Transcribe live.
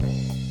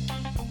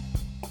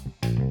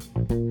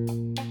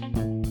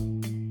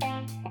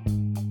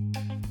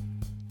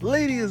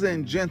Ladies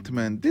and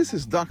gentlemen, this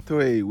is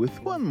Dr. A with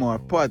one more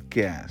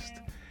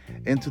podcast.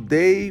 And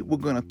today we're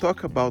going to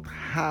talk about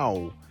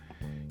how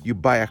you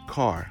buy a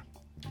car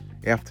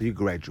after you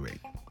graduate.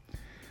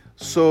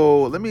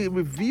 So let me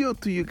reveal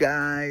to you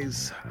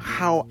guys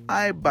how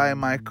I buy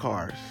my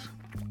cars.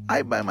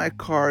 I buy my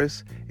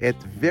cars at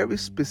very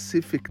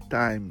specific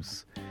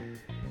times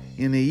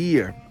in a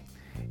year.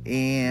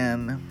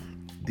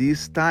 And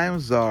these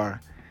times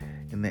are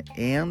in the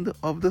end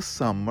of the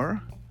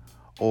summer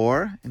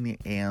or in the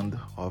end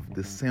of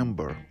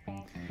December.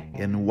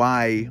 And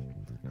why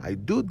I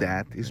do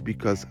that is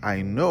because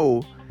I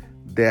know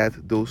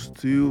that those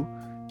two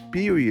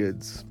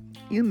periods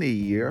in the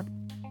year,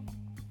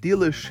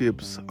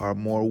 dealerships are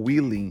more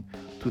willing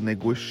to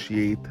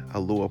negotiate a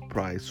lower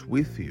price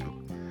with you.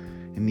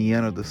 In the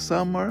end of the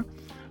summer,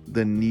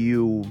 the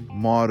new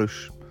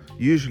models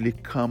usually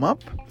come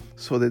up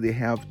so that they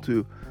have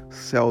to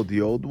sell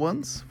the old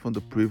ones from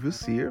the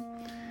previous year.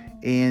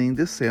 And in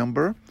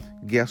December,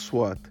 guess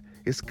what?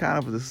 It's kind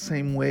of the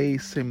same way,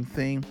 same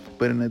thing,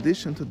 but in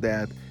addition to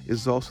that,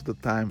 it's also the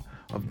time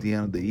of the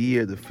end of the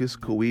year, the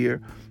fiscal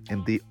year,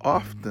 and they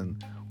often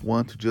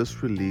want to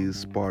just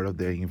release part of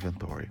their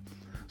inventory.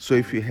 So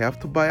if you have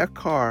to buy a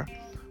car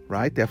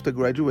right after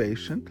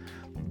graduation,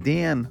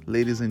 then,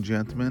 ladies and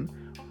gentlemen,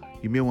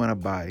 you may want to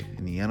buy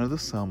in the end of the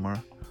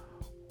summer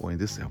or in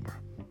December.